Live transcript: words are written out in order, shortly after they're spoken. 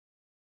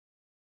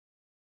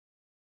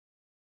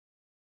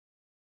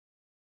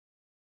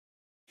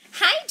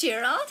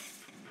Gerald.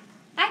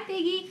 Hi,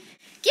 Piggy.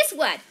 Guess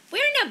what? We're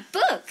in a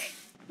book.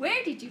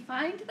 Where did you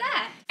find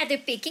that? At the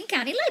Pitkin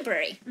County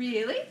Library.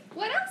 Really?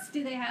 What else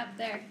do they have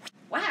there?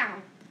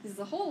 Wow, is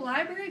the whole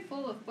library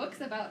full of books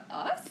about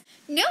us?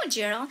 No,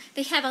 Gerald.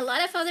 They have a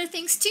lot of other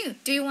things too.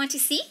 Do you want to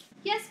see?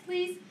 Yes,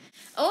 please.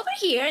 Over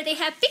here, they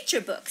have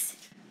picture books.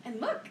 And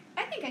look,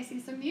 I think I see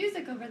some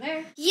music over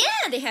there.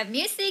 Yeah, they have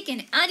music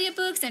and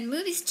audiobooks and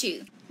movies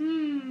too.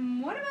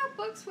 What about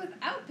books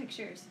without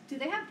pictures? Do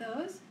they have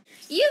those?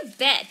 You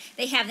bet.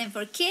 They have them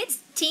for kids,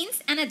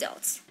 teens, and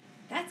adults.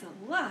 That's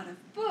a lot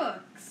of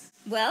books.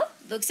 Well,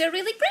 books are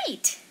really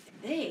great.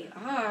 They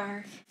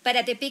are. But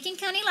at the Pitkin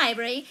County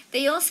Library,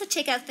 they also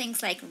check out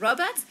things like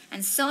robots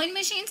and sewing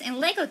machines and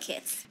Lego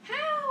kits.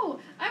 How?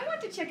 I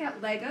want to check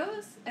out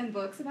Legos and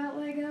books about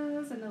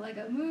Legos and the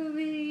Lego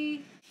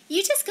movie.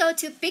 You just go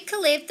to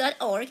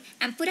pickalive.org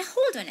and put a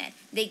hold on it.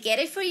 They get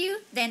it for you,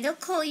 then they'll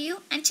call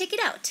you and check it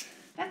out.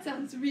 That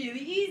sounds really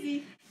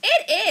easy.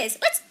 It is.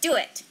 Let's do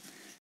it.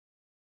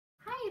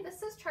 Hi,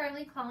 this is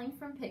Charlie calling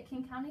from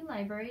Pitkin County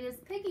Library. Is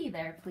Piggy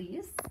there,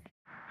 please?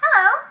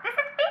 Hello, this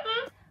is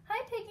Piggy.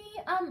 Hi,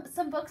 Piggy.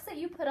 Some books that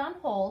you put on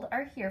hold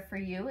are here for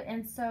you,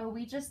 and so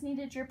we just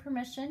needed your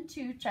permission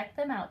to check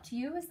them out to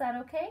you. Is that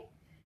okay?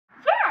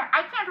 Yeah,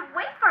 I can't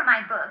wait for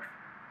my books.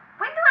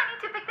 When do I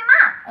need to pick them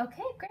up?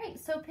 Okay, great.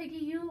 So,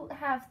 Piggy, you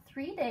have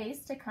 3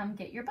 days to come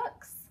get your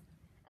books.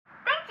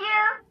 Thank you.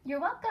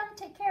 You're welcome.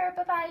 Take care.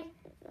 Bye-bye.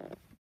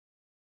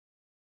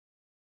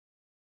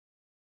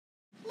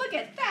 Look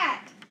at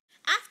that.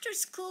 After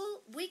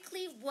school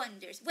weekly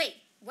wonders. Wait,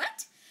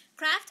 what?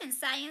 Craft and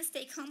Science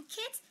Take-Home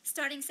Kits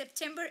starting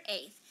September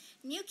 8th.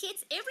 New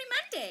kits every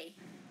Monday.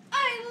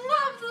 I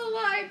love the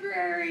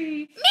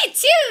library. Me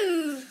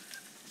too!